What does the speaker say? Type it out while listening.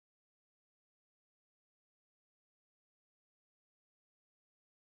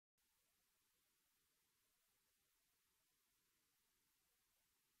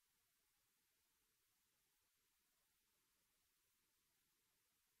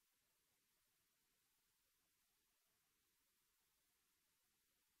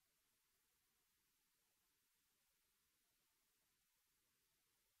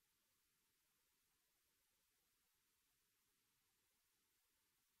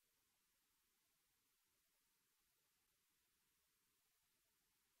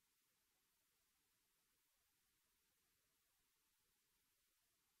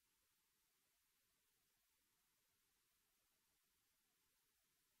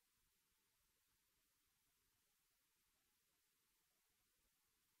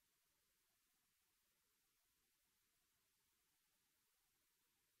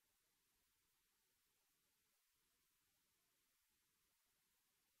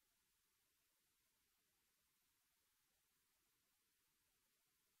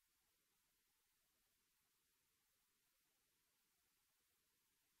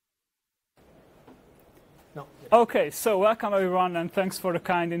No. Okay, so welcome everyone, and thanks for the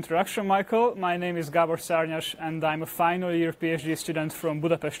kind introduction, Michael. My name is Gabor Szarnyas, and I'm a final year PhD student from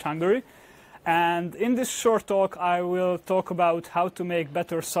Budapest, Hungary. And in this short talk, I will talk about how to make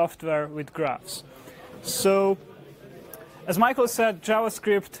better software with graphs. So, as Michael said,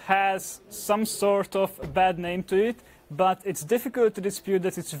 JavaScript has some sort of a bad name to it, but it's difficult to dispute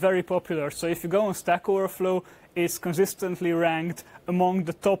that it's very popular. So if you go on Stack Overflow, it's consistently ranked among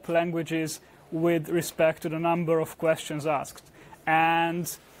the top languages with respect to the number of questions asked.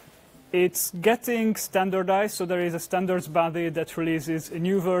 And it's getting standardized, so there is a standards body that releases a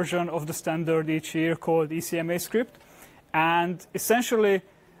new version of the standard each year called ECMA script. And essentially,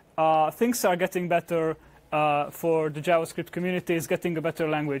 things are getting better for the JavaScript community. Is getting a better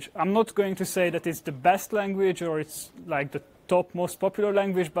language. I'm not going to say that it's the best language or it's like the top most popular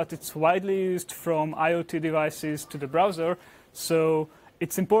language, but it's widely used from IoT devices to the browser. So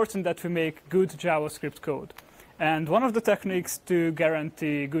it's important that we make good JavaScript code. And one of the techniques to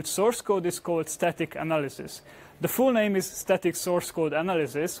guarantee good source code is called static analysis. The full name is static source code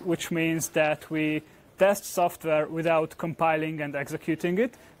analysis, which means that we test software without compiling and executing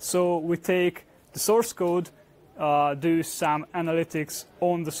it. So we take the source code, do some analytics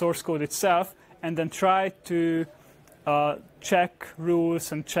on the source code itself, and then try to check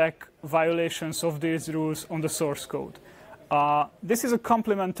rules and check violations of these rules on the source code. This is a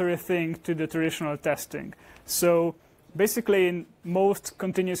complementary thing to the traditional testing. So basically, in most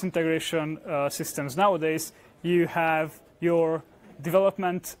continuous integration systems nowadays, you have your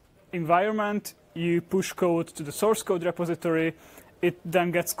development environment, you push code to the source code repository, it then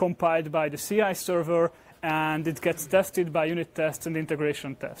gets compiled by the CI server, and it gets tested by unit tests and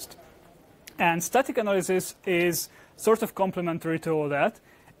integration tests. And static analysis is sort of complementary to all that.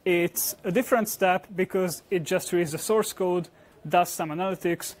 It's a different step because it just reads the source code, does some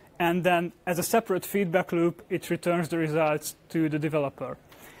analytics, and then as a separate feedback loop, it returns the results to the developer.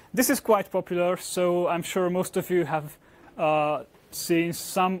 This is quite popular, so I'm sure most of you have seen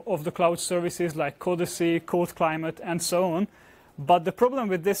some of the cloud services like Codacy, CodeClimate, and so on. But the problem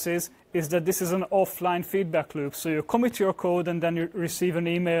with this is that this is an offline feedback loop. So you commit your code and then you receive an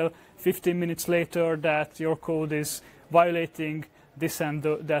email 15 minutes later that your code is violating this and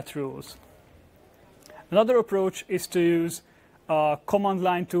that rules. Another approach is to use command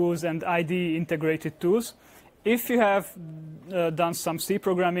line tools and IDE integrated tools. If you have done some C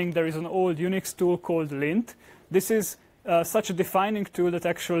programming, there is an old Unix tool called lint. This is such a defining tool that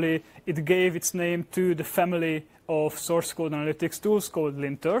actually it gave its name to the family of source code analytics tools called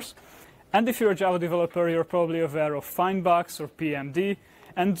linters. And if you're a Java developer, you're probably aware of Findbox or PMD.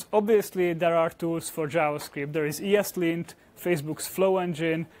 And obviously, there are tools for JavaScript. There is ESLint, Facebook's Flow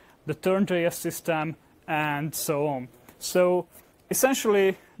engine, the Turn.js system, and so on. So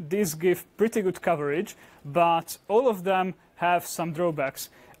essentially, these give pretty good coverage, but all of them have some drawbacks.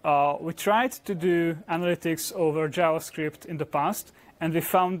 We tried to do analytics over JavaScript in the past, and we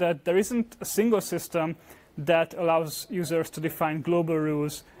found that there isn't a single system that allows users to define global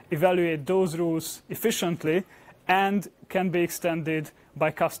rules, evaluate those rules efficiently, and can be extended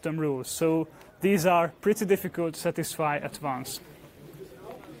by custom rules. So these are pretty difficult to satisfy at once.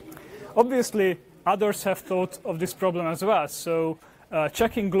 Obviously, others have thought of this problem as well. So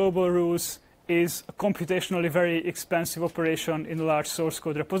checking global rules is a computationally very expensive operation in a large source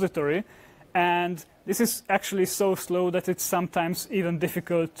code repository. And this is actually so slow that it's sometimes even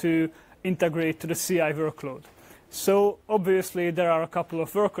difficult to integrate to the CI workload. So obviously, there are a couple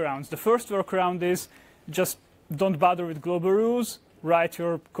of workarounds. The first workaround is just don't bother with global rules. Write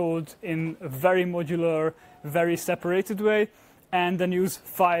your code in a very modular, very separated way, and then use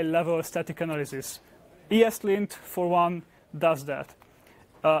file-level static analysis. ESLint, for one, does that.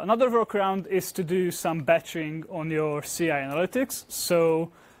 Another workaround is to do some batching on your CI analytics.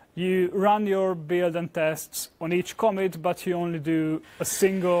 So you run your build and tests on each commit, but you only do a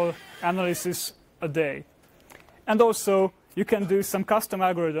single analysis a day. And also, you can do some custom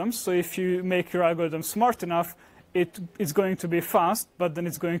algorithms. So if you make your algorithm smart enough, it's going to be fast, but then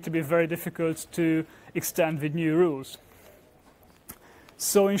it's going to be very difficult to extend with new rules.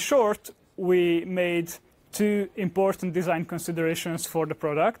 So in short, we made two important design considerations for the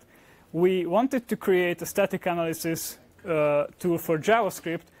product. We wanted to create a static analysis tool for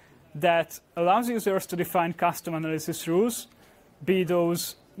JavaScript that allows users to define custom analysis rules, be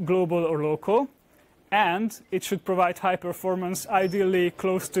those global or local, and it should provide high performance, ideally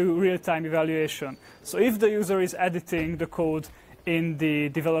close to real-time evaluation. So if the user is editing the code in the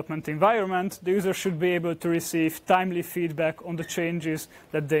development environment, the user should be able to receive timely feedback on the changes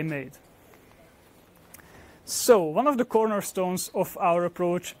that they made. So one of the cornerstones of our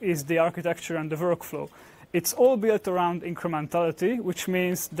approach is the architecture and the workflow. it's all built around incrementality, which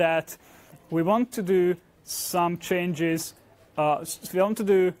means that we want to do some changes. We want to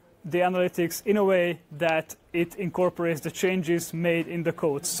do the analytics in a way that it incorporates the changes made in the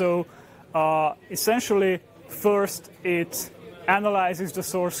code. So essentially, first it analyzes the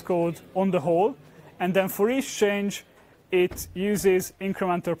source code on the whole, and then for each change, it uses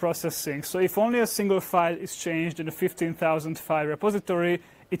incremental processing. So if only a single file is changed in a 15,000 file repository,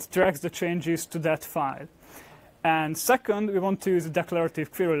 it tracks the changes to that file. And second, we want to use a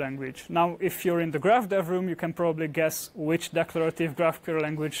declarative query language. Now, if you're in the graph dev room, you can probably guess which declarative graph query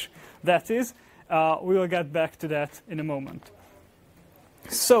language that is. We will get back to that in a moment.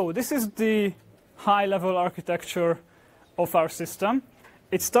 So this is the high-level architecture of our system.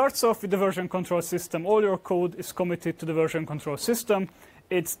 It starts off with the version control system. All your code is committed to the version control system.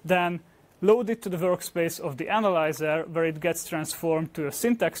 It's then loaded to the workspace of the analyzer, where it gets transformed to a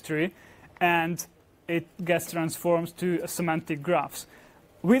syntax tree, and it gets transformed to semantic graphs.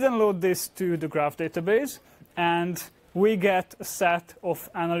 We then load this to the graph database, and we get a set of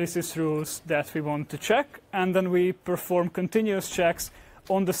analysis rules that we want to check, and then we perform continuous checks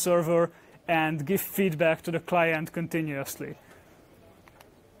on the server and give feedback to the client continuously.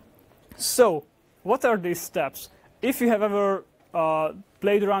 So, what are these steps? If you have ever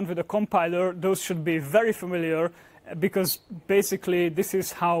played around with a compiler, those should be very familiar, because basically this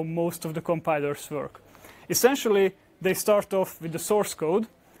is how most of the compilers work. Essentially, they start off with the source code,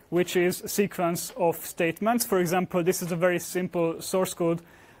 which is a sequence of statements. For example, this is a very simple source code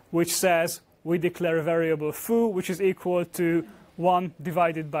which says we declare a variable foo, which is equal to 1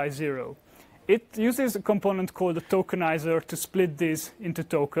 divided by 0. It uses a component called a tokenizer to split these into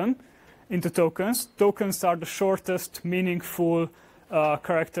tokens. Tokens are the shortest meaningful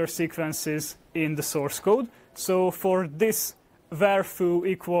character sequences in the source code. So for this var foo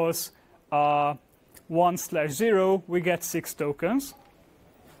equals 1/0, we get 6 tokens.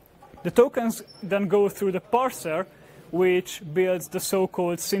 The tokens then go through the parser, which builds the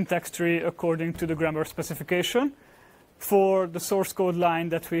so-called syntax tree according to the grammar specification. For the source code line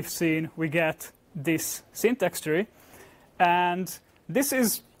that we've seen, we get this syntax tree. And this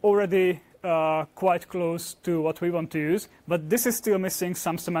is already quite close to what we want to use, but this is still missing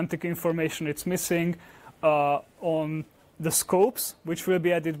some semantic information. It's missing on the scopes, which will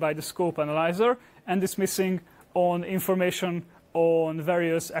be added by the scope analyzer, and it's missing on information on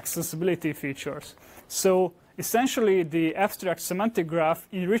various accessibility features. So essentially, the abstract semantic graph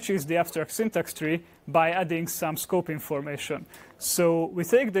enriches the abstract syntax tree by adding some scope information. So we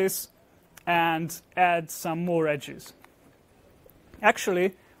take this and add some more edges.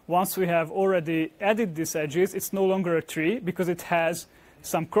 Actually, once we have already added these edges, it's no longer a tree because it has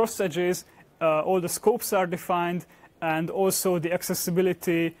some cross edges. All the scopes are defined, and also the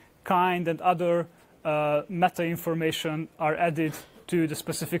accessibility, kind, and other meta information are added to the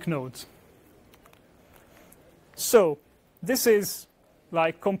specific nodes. So this is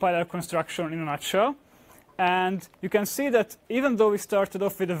like compiler construction in a nutshell. And you can see that even though we started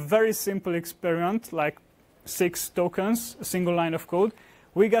off with a very simple experiment, like 6 tokens, a single line of code,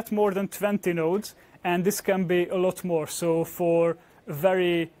 we get more than 20 nodes, and this can be a lot more. So for a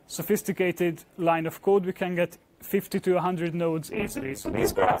very sophisticated line of code, we can get 50 to 100 nodes easily. So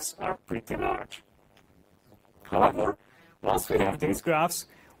these graphs are pretty large. However, once we have these graphs,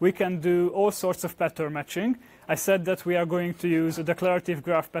 we can do all sorts of pattern matching. I said that we are going to use a declarative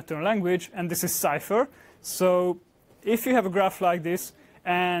graph pattern language, and this is Cypher. So if you have a graph like this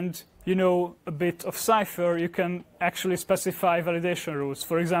and you know a bit of Cypher, you can actually specify validation rules.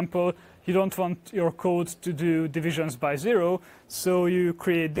 For example, you don't want your code to do divisions by 0, so you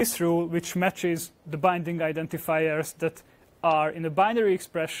create this rule which matches the binding identifiers that are in a binary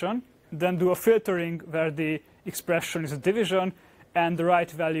expression, then do a filtering where the expression is a division and the right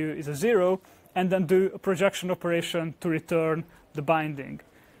value is a 0, and then do a projection operation to return the binding.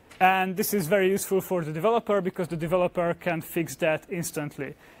 And this is very useful for the developer because the developer can fix that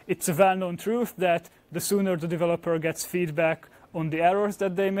instantly. It's a well-known truth that the sooner the developer gets feedback on the errors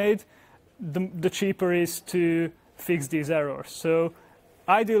that they made, the cheaper it is to fix these errors. So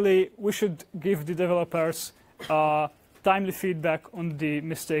ideally, we should give the developers timely feedback on the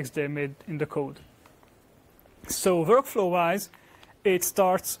mistakes they made in the code. So workflow-wise, it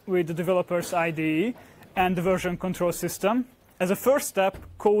starts with the developer's IDE and the version control system. As a first step,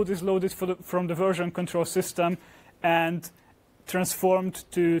 code is loaded from the version control system and transformed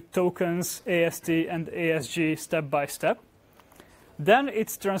to tokens, AST, and ASG step by step. Then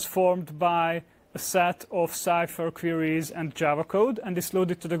it's transformed by a set of Cypher queries and Java code, and it's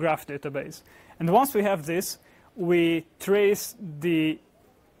loaded to the graph database. And once we have this, we trace the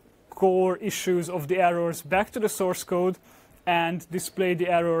core issues of the errors back to the source code and display the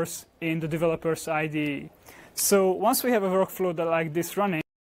errors in the developer's IDE. So once we have a workflow like this running,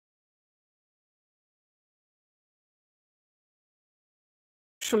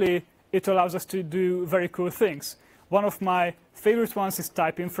 actually it allows us to do very cool things. One of my favorite ones is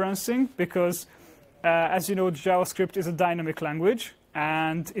type inferencing, because as you know, JavaScript is a dynamic language,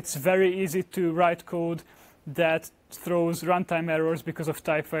 and it's very easy to write code that throws runtime errors because of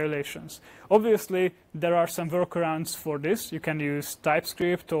type violations. Obviously, there are some workarounds for this. You can use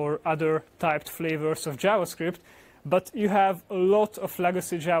TypeScript or other typed flavors of JavaScript, but you have a lot of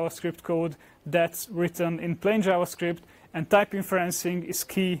legacy JavaScript code that's written in plain JavaScript, and type inferencing is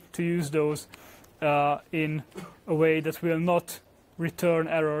key to use those in a way that will not return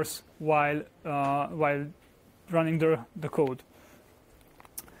errors while running the code.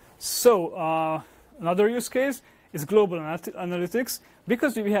 So another use case is global analytics.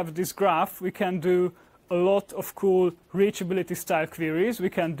 Because we have this graph, we can do a lot of cool reachability style queries. We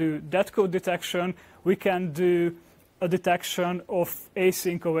can do dead code detection. We can do a detection of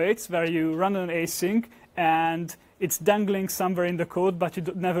async awaits, where you run an async and it's dangling somewhere in the code, but you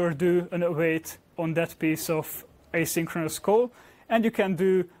never do an await on that piece of asynchronous call. And you can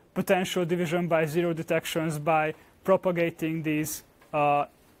do potential division by zero detections by propagating these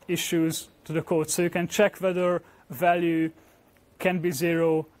issues to the code. So you can check whether value can be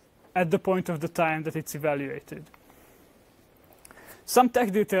zero at the point of the time that it's evaluated. Some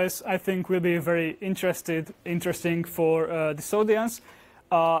tech details I think will be very interesting for this audience.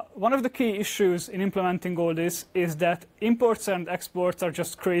 One of the key issues in implementing all this is that imports and exports are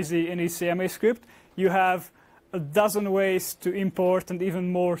just crazy in ECMA script. You have a dozen ways to import and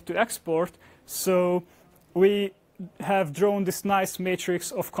even more to export. So we have drawn this nice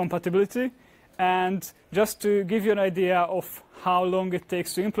matrix of compatibility. And just to give you an idea of how long it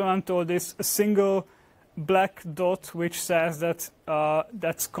takes to implement all this, a single black dot which says that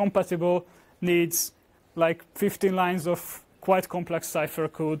that's compatible needs like 15 lines of quite complex cipher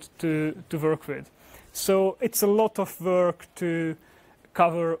code to work with. So it's a lot of work to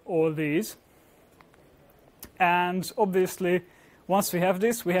cover all these. And obviously, once we have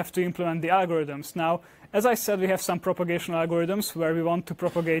this, we have to implement the algorithms. Now, as I said, we have some propagation algorithms where we want to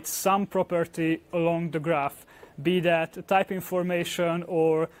propagate some property along the graph, be that a type information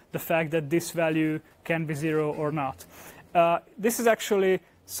or the fact that this value can be zero or not. This is actually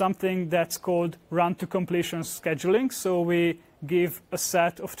something that's called run to completion scheduling. So we give a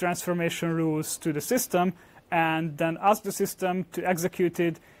set of transformation rules to the system and then ask the system to execute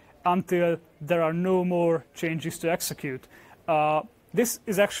it until there are no more changes to execute. This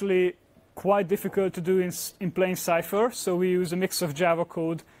is actually quite difficult to do in plain Cypher, so we use a mix of Java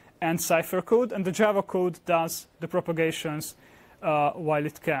code and Cypher code, and the Java code does the propagations while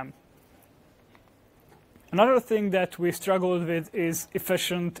it can. Another thing that we struggled with is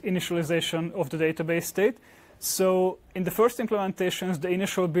efficient initialization of the database state. So in the first implementations, the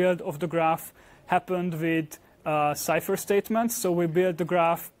initial build of the graph happened with Cypher statements. So we built the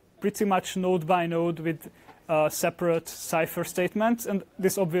graph pretty much node by node with separate Cypher statements, and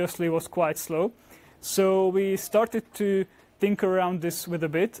this obviously was quite slow. So we started to tinker around this with a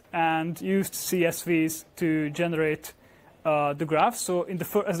bit and used CSVs to generate the graph. So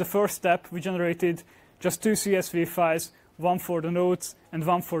as the first step, we generated just 2 CSV files, one for the nodes and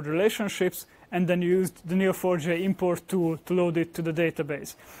one for the relationships, and then used the Neo4j import tool to load it to the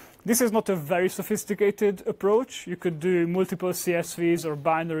database. This is not a very sophisticated approach. You could do multiple CSVs or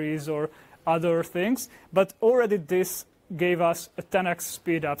binaries or other things, but already this gave us a 10x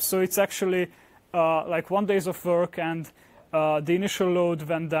speed up. So it's actually like 1 day of work, and the initial load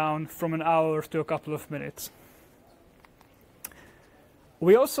went down from an hour to a couple of minutes.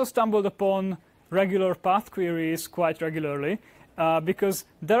 We also stumbled upon regular path queries quite regularly because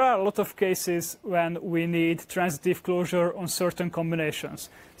there are a lot of cases when we need transitive closure on certain combinations.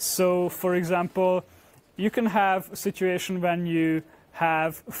 So, for example, you can have a situation when you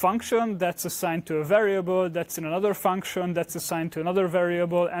have a function that's assigned to a variable, that's in another function, that's assigned to another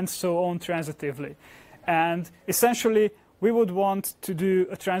variable, and so on transitively. And essentially, we would want to do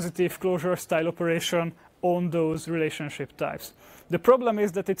a transitive closure style operation on those relationship types. The problem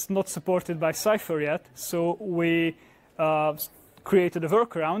is that it's not supported by Cypher yet, so we created a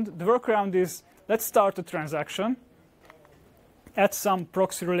workaround. The workaround is, let's start a transaction, add some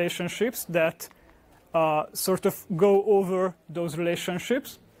proxy relationships that sort of go over those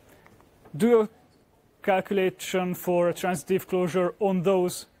relationships, do a calculation for a transitive closure on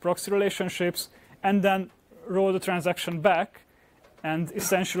those proxy relationships, and then roll the transaction back and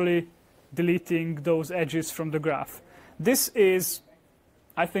essentially deleting those edges from the graph. This is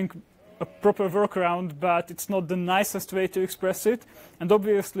I think, a proper workaround, but it's not the nicest way to express it. And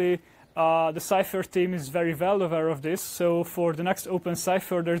obviously, the Cypher team is very well aware of this. So for the next Open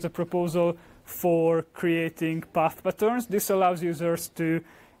Cypher, there's a proposal for creating path patterns. This allows users to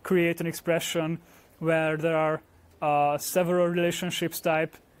create an expression where there are several relationships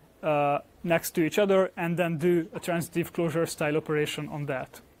type next to each other, and then do a transitive closure style operation on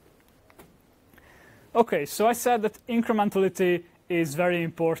that. Okay, so I said that incrementality is very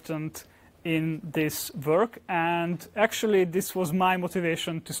important in this work, and actually this was my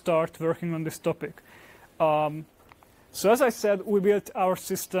motivation to start working on this topic. So as I said, we built our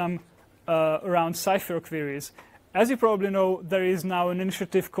system around Cypher queries. As you probably know, there is now an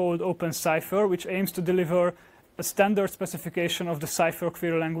initiative called Open Cypher, which aims to deliver a standard specification of the Cypher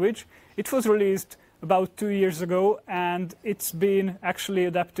query language. It was released about 2 years ago, and it's been actually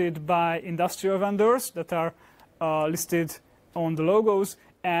adapted by industrial vendors that are listed on the logos,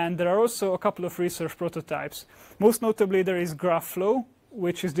 and there are also a couple of research prototypes. Most notably, there is GraphFlow,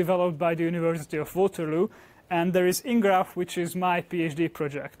 which is developed by the University of Waterloo, and there is InGraph, which is my PhD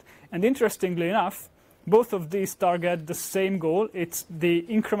project. And interestingly enough, both of these target the same goal. It's the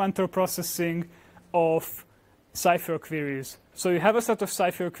incremental processing of Cypher queries. So you have a set of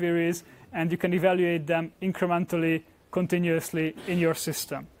Cypher queries, and you can evaluate them incrementally, continuously in your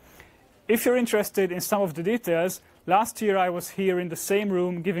system. If you're interested in some of the details, last year I was here in the same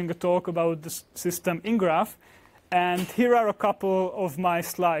room giving a talk about the system InGraph, and here are a couple of my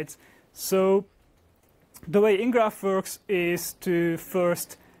slides. So the way InGraph works is to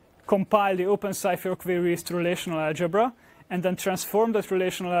first compile the Open Cypher queries to relational algebra, and then transform that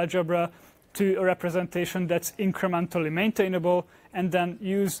relational algebra to a representation that's incrementally maintainable, and then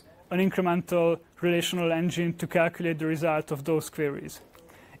use an incremental relational engine to calculate the result of those queries.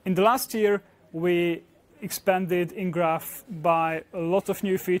 In the last year, we expanded InGraph by a lot of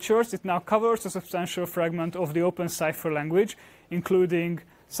new features. It now covers a substantial fragment of the Open Cypher language, including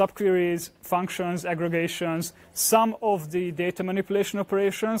subqueries, functions, aggregations, some of the data manipulation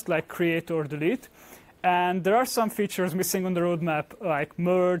operations like create or delete. And there are some features missing on the roadmap, like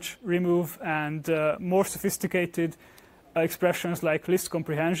merge, remove, and more sophisticated expressions like list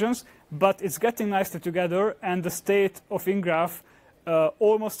comprehensions. But it's getting nicely together, and the state of InGraph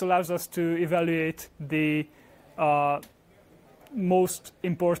almost allows us to evaluate the most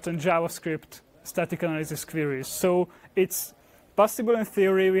important JavaScript static analysis queries. So it's possible in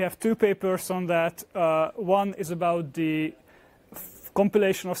theory. We have 2 papers on that. One is about the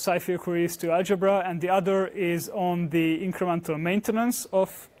compilation of Cypher queries to algebra, and the other is on the incremental maintenance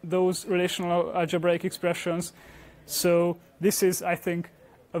of those relational algebraic expressions. So this is, I think,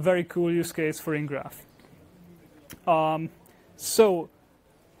 a very cool use case for InGraph. So,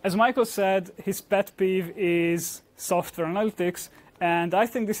 as Michael said, his pet peeve is software analytics, and I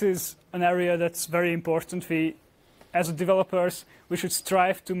think this is an area that's very important. As developers, we should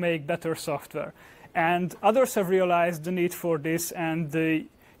strive to make better software. And others have realized the need for this and the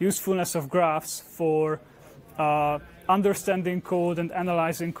usefulness of graphs for understanding code and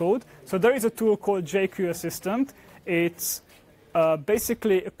analyzing code. So there is a tool called JQ Assistant. It's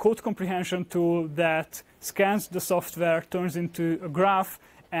basically a code comprehension tool that scans the software, turns into a graph,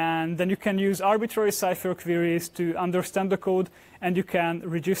 and then you can use arbitrary Cypher queries to understand the code, and you can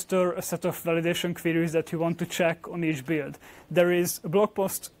register a set of validation queries that you want to check on each build. There is a blog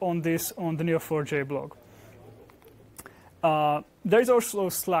post on this on the Neo4j blog. There is also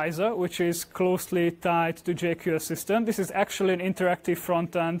Sliza, which is closely tied to JQ Assistant. This is actually an interactive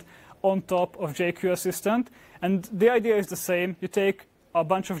front end on top of JQ Assistant, and the idea is the same. You take a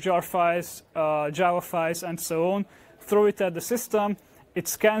bunch of jar files, Java files, and so on, throw it at the system, it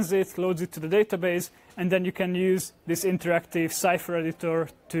scans it, loads it to the database, and then you can use this interactive Cypher editor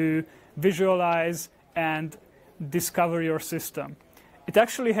to visualize and discover your system. It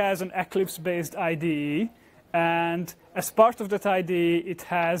actually has an Eclipse-based IDE, and as part of that IDE, it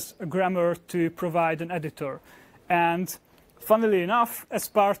has a grammar to provide an editor. And funnily enough, as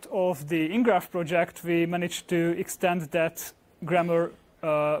part of the InGraph project, we managed to extend that grammar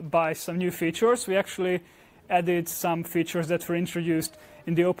by some new features. We actually added some features that were introduced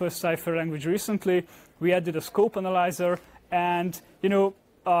in the Open Cypher language recently. We added a scope analyzer, and you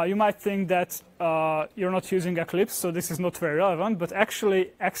might think that you're not using Eclipse, so this is not very relevant, but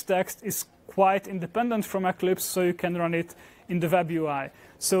actually Xtext is quite independent from Eclipse, so you can run it in the web UI.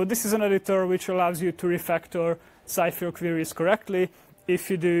 So this is an editor which allows you to refactor Cypher queries correctly.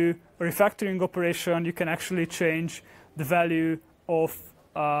 If you do a refactoring operation, you can actually change the value of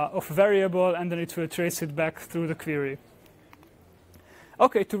a variable, and then it will trace it back through the query.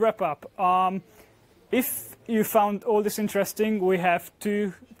 Okay, to wrap up, if you found all this interesting, we have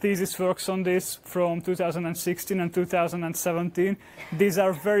 2 thesis works on this from 2016 and 2017. These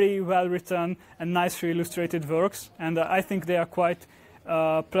are very well written and nicely illustrated works, and I think they are quite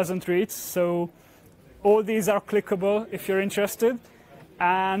pleasant reads. So all these are clickable if you're interested.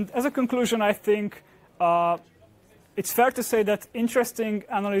 And as a conclusion, I think it's fair to say that interesting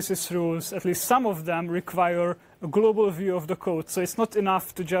analysis rules, at least some of them, require a global view of the code. So it's not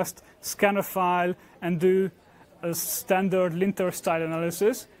enough to just scan a file and do a standard linter style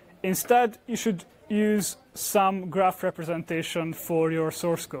analysis. Instead, you should use some graph representation for your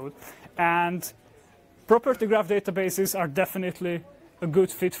source code. And property graph databases are definitely a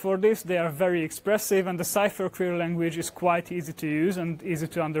good fit for this. They are very expressive, and the Cypher query language is quite easy to use and easy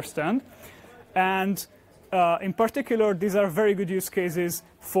to understand. And in particular, these are very good use cases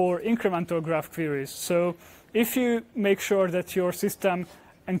for incremental graph queries. So if you make sure that your system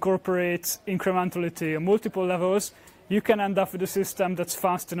incorporates incrementality on multiple levels, you can end up with a system that's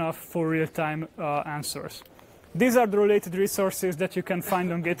fast enough for real-time answers. These are the related resources that you can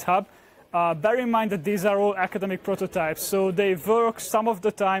find on GitHub. Bear in mind that these are all academic prototypes, so they work some of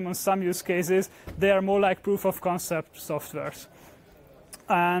the time on some use cases. They are more like proof of concept softwares.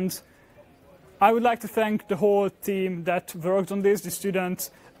 And I would like to thank the whole team that worked on this, the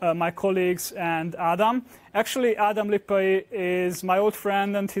students, my colleagues, and Adam. Actually, Adam Lippai is my old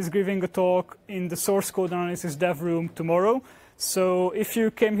friend, and he's giving a talk in the source code analysis dev room tomorrow. So if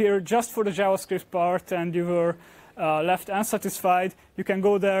you came here just for the JavaScript part and you were left unsatisfied, you can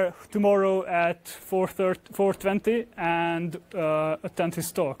go there tomorrow at 4:20 and attend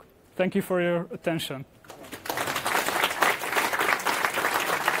his talk. Thank you for your attention.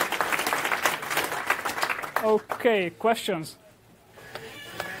 Okay, questions?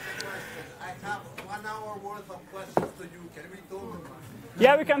 I have 1 hour worth of questions to you. Can we talk?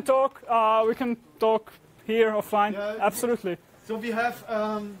 Yeah, we can talk. We can talk here offline. Yeah, Absolutely. So we have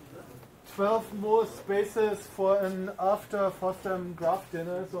 12 more spaces for an after FOSDEM graph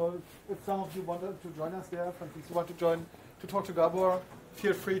dinner. So if some of you wanted to join us there, and if you want to join to talk to Gabor,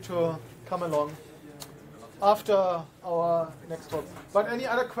 feel free to come along after our next talk. But any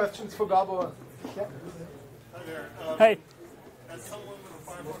other questions for Gabor? Yeah. Hi there. Hey. As someone with a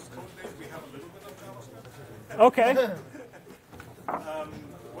Firefox code base, we have a little bit of JavaScript. Okay.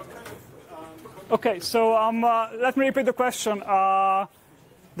 What kind of Okay. So let me repeat the question.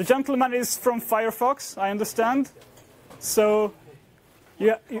 The gentleman is from Firefox, I understand. So,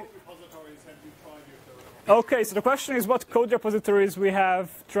 yeah. repositories have you tried your code? Okay. So the question is, what code repositories we have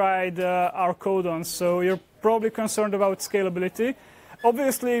tried our code on? So you're probably concerned about scalability.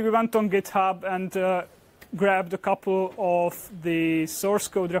 Obviously, we went on GitHub and grabbed a couple of the source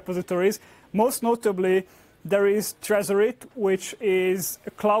code repositories. Most notably, there is Trezorit, which is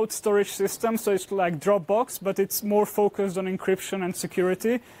a cloud storage system. So it's like Dropbox, but it's more focused on encryption and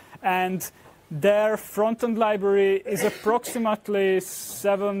security. And their front-end library is approximately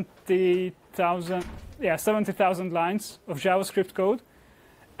 70,000 lines of JavaScript code.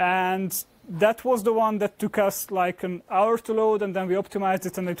 And that was the one that took us like an hour to load, and then we optimized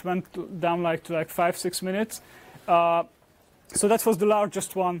it, and it went down to 5-6 minutes. So that was the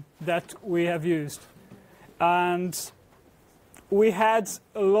largest one that we have used. And we had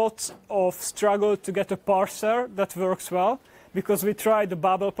a lot of struggle to get a parser that works well, because we tried the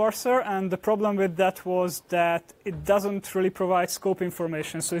Babel parser, and the problem with that was that it doesn't really provide scope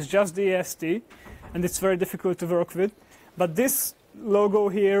information. So it's just the EST, and it's very difficult to work with. But this logo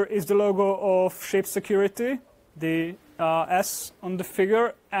here is the logo of Shape Security, the S on the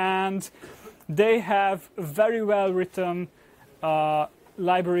figure, and they have a very well written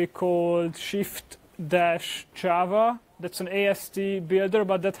library called Shift-Java. That's an AST builder,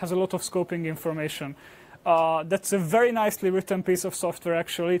 but that has a lot of scoping information. That's a very nicely written piece of software,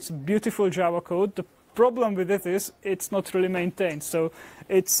 actually. It's beautiful Java code. The problem with it is it's not really maintained. So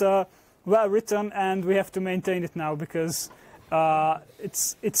it's well written, and we have to maintain it now because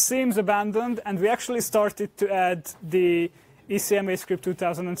it seems abandoned, and we actually started to add the ECMAScript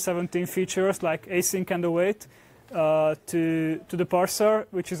 2017 features like async and await to the parser,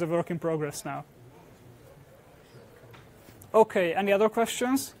 which is a work in progress now. Okay, any other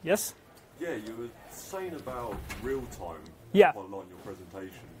questions? Yes? Yeah, you were saying about real time Yeah. quite a lot in your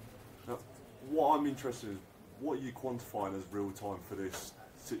presentation. Now, what I'm interested in is what are you quantifying as real time for this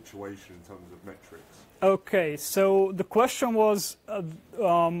situation in terms of metrics? Okay, so the question was,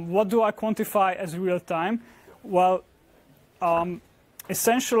 what do I quantify as real time? Well,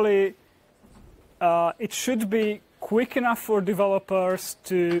 essentially, it should be quick enough for developers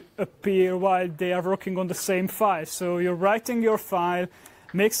to appear while they are working on the same file. So you're writing your file,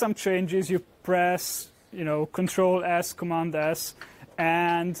 make some changes, you press, Control S, Command S,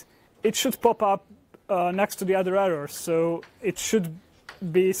 and it should pop up next to the other errors. So it should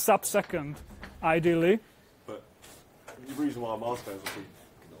be sub-second, ideally. But the reason why I'm asking is obviously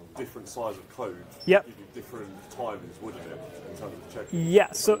different size of code. Yep. Give you different timings, wouldn't it, in terms of checking? Yeah.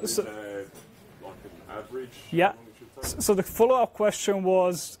 Is there like an average? Yeah. how long it should take? So the follow-up question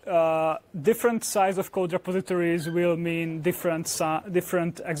was, different size of code repositories will mean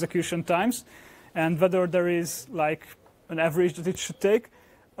different execution times, and whether there is like an average that it should take.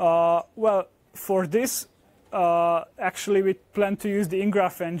 Well, for this, actually, we plan to use the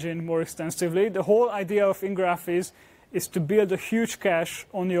ngraph engine more extensively. The whole idea of ngraph is to build a huge cache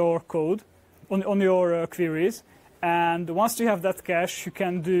on your code, on your queries, and once you have that cache, you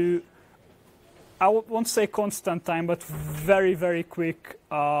can do, I won't say constant time, but very, very quick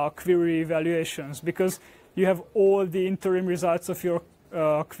query evaluations, because you have all the interim results of your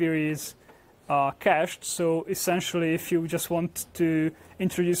queries cached. So essentially, if you just want to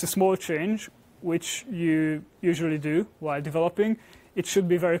introduce a small change, which you usually do while developing, it should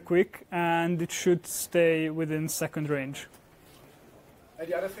be very quick and it should stay within second range. And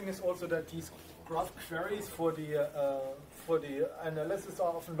the other thing is also that these graph queries for the analysis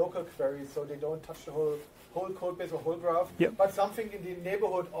are often local queries, so they don't touch the whole code base or whole graph, Yep. but something in the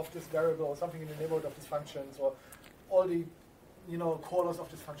neighborhood of this variable, or something in the neighborhood of these functions, or all the callers of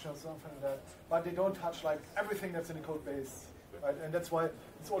this function or something like that. But they don't touch like everything that's in the code base, right? And that's why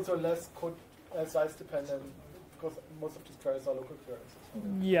it's also less code size dependent, because most of these queries are local queries.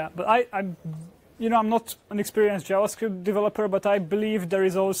 Yeah, but I'm not an experienced JavaScript developer, but I believe there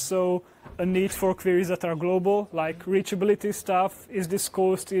is also a need for queries that are global, like reachability stuff. Is this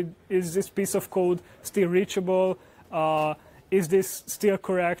piece of code still reachable? Is this still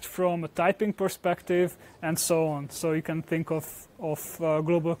correct from a typing perspective, and so on? So you can think of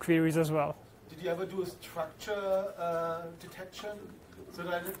global queries as well. Did you ever do a structure detection, so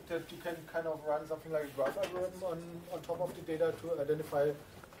that you can kind of run something like a graph algorithm on top of the data to identify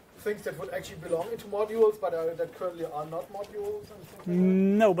things that would actually belong into modules, but that currently are not modules and things like that?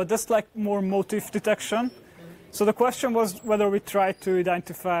 No, but that's like more motif detection. So the question was whether we try to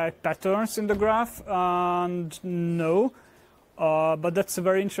identify patterns in the graph, and no. But that's a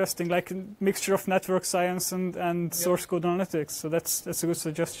very interesting, like a mixture of network science and source code analytics. So that's a good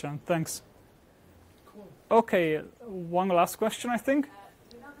suggestion. Thanks. Cool. Okay, one last question, I think.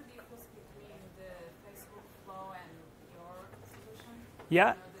 Do you know the difference between the Facebook flow and your solution?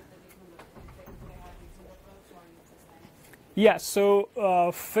 Yeah. Do you know the technically have different approach, or you just Yeah. So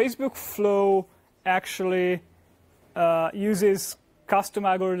Facebook Flow actually uses custom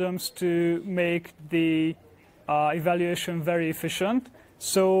algorithms to make the evaluation very efficient.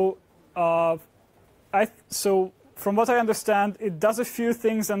 So, from what I understand, it does a few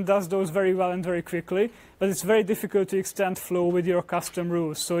things and does those very well and very quickly, but it's very difficult to extend Flow with your custom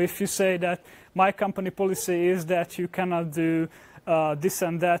rules. So if you say that my company policy is that you cannot do this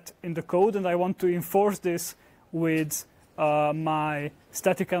and that in the code, and I want to enforce this with my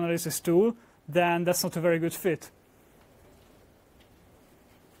static analysis tool, then that's not a very good fit.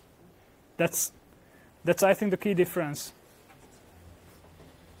 That's I think, the key difference.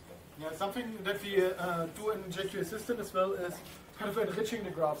 Yeah, something that we do in JQ Assistant as well is kind of enriching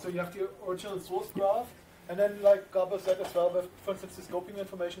the graph. So you have the original source graph, and then, like Gabor said as well, with, for instance, the scoping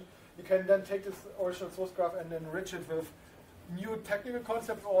information, you can then take this original source graph and enrich it with new technical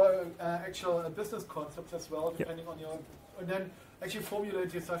concepts or actual business concepts as well, depending on your, and then actually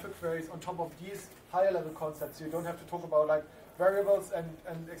formulate your cipher queries on top of these higher level concepts. So you don't have to talk about like variables and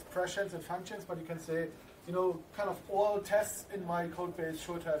expressions and functions, but you can say, kind of all tests in my code base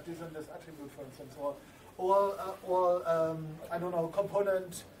should have this and this attribute, for instance, or all I don't know,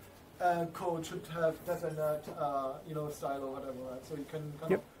 component code should have that and that, style or whatever. Right? So you can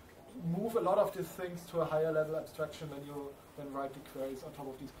kind of move a lot of these things to a higher level abstraction when you then write the queries on top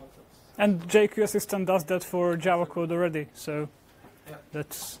of these concepts. And JQ Assistant does that for Java code already, so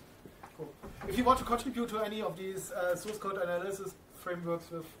that's cool. If you want to contribute to any of these source code analysis frameworks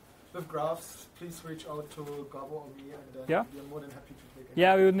with graphs, please reach out to Gabor or me, and we are more than happy to take it.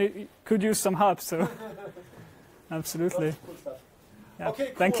 Yeah, we could use some help, so absolutely. Lots of cool stuff. Yeah. Okay,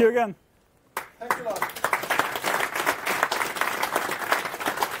 cool. Thank you again. Thanks a lot.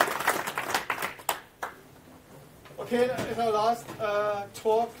 Okay, in our last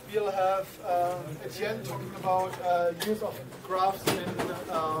talk, we'll have Etienne talking about use of graphs in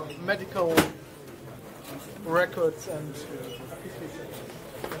medical records and.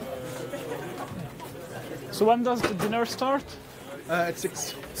 So when does the dinner start? At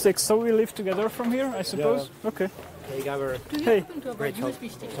 6. 6. So we live together from here, I suppose. Yeah. Okay. Hey, Gabor. Hey, Great help.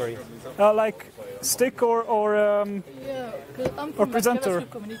 Sorry. like stick or Yeah, because I'm from the presenter.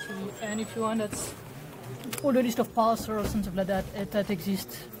 JavaScript community, and if you want, that's all the list of parser or something like that that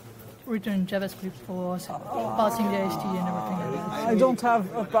exists written in JavaScript for parsing the AST and everything like that. I don't have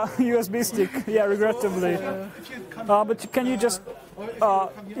a USB stick. Yeah, regrettably. But can you just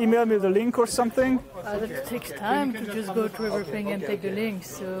email me the link or something? That takes time to just go through everything and take the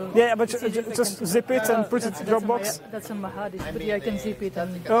links. So Yeah, but just zip it and put it in Dropbox. That's on my hard disk, but yeah, I can zip it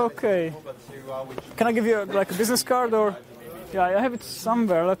and. Okay. Can I give you like a business card or? Yeah, I have it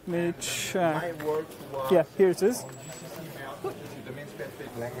somewhere. Let me check. Yeah, here it is.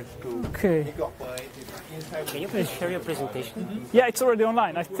 Okay. Can you please share your presentation? Yeah, it's already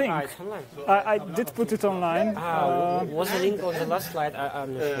online, I think. It's online. I did put it online. Was the link on the last slide?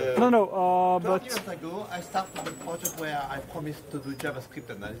 I'm not sure. No, but 12 years ago, I started a project where I promised to do JavaScript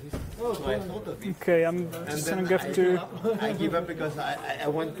analysis. So I thought of it. okay, I'm And just then gonna get to. I give up because I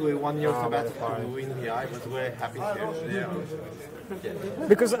went to a 1 year sabbatical in here. I was very happy here.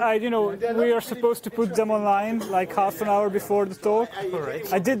 Because we are supposed to put them online like half an hour before the talk.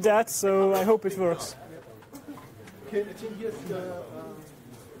 I did that, so I hope it works. Okay, I think here's the.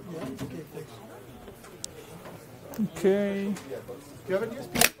 Okay. Do you have a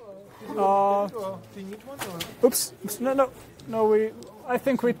USB? Or do you need one? Or? Oops. No. I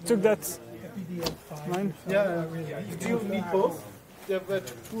think we took that. Mine. Yeah. Do you need both? There were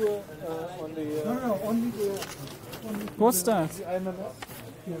two on the. No, only the. What's that? The IMMS.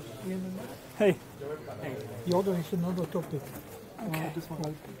 Here, IMMS. Hey. The other is another topic. Okay. This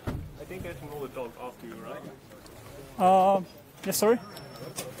one. I think there's another talk after you, right? Yeah, sorry.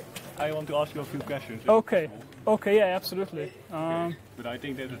 I want to ask you a few questions. Okay. Okay. Yeah, absolutely. But I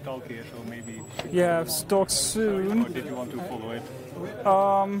think there's a talk here, so maybe. Yeah, talk soon. Or did you want to follow it?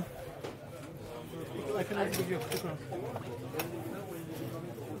 I can also give you a sticker.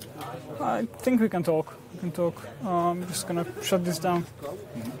 I think we can talk. I'm just gonna shut this down.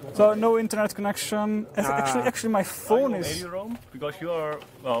 So no internet connection. Actually, my phone is. ADROM? Because you are,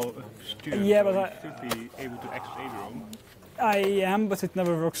 well, a student, Yeah, so but you should be able to access ADROM. I am, but it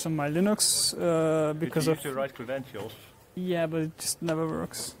never works on my Linux because you of. use the right credentials. Yeah, but it just never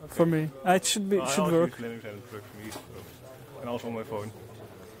works for me. It should be. It should I work. use Linux and it works for me, so. And also on my phone.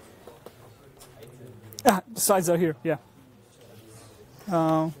 The slides are here. Yeah.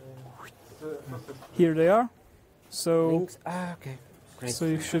 Here they are. So. Links? Okay. Great. So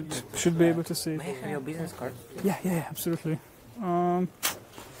you should be able to see. May I have your business card? Yeah, absolutely.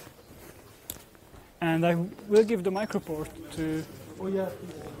 And I will give the microport to. Oh yeah.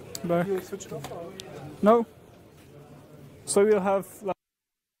 Back. You switched off? Or? No. So we'll have.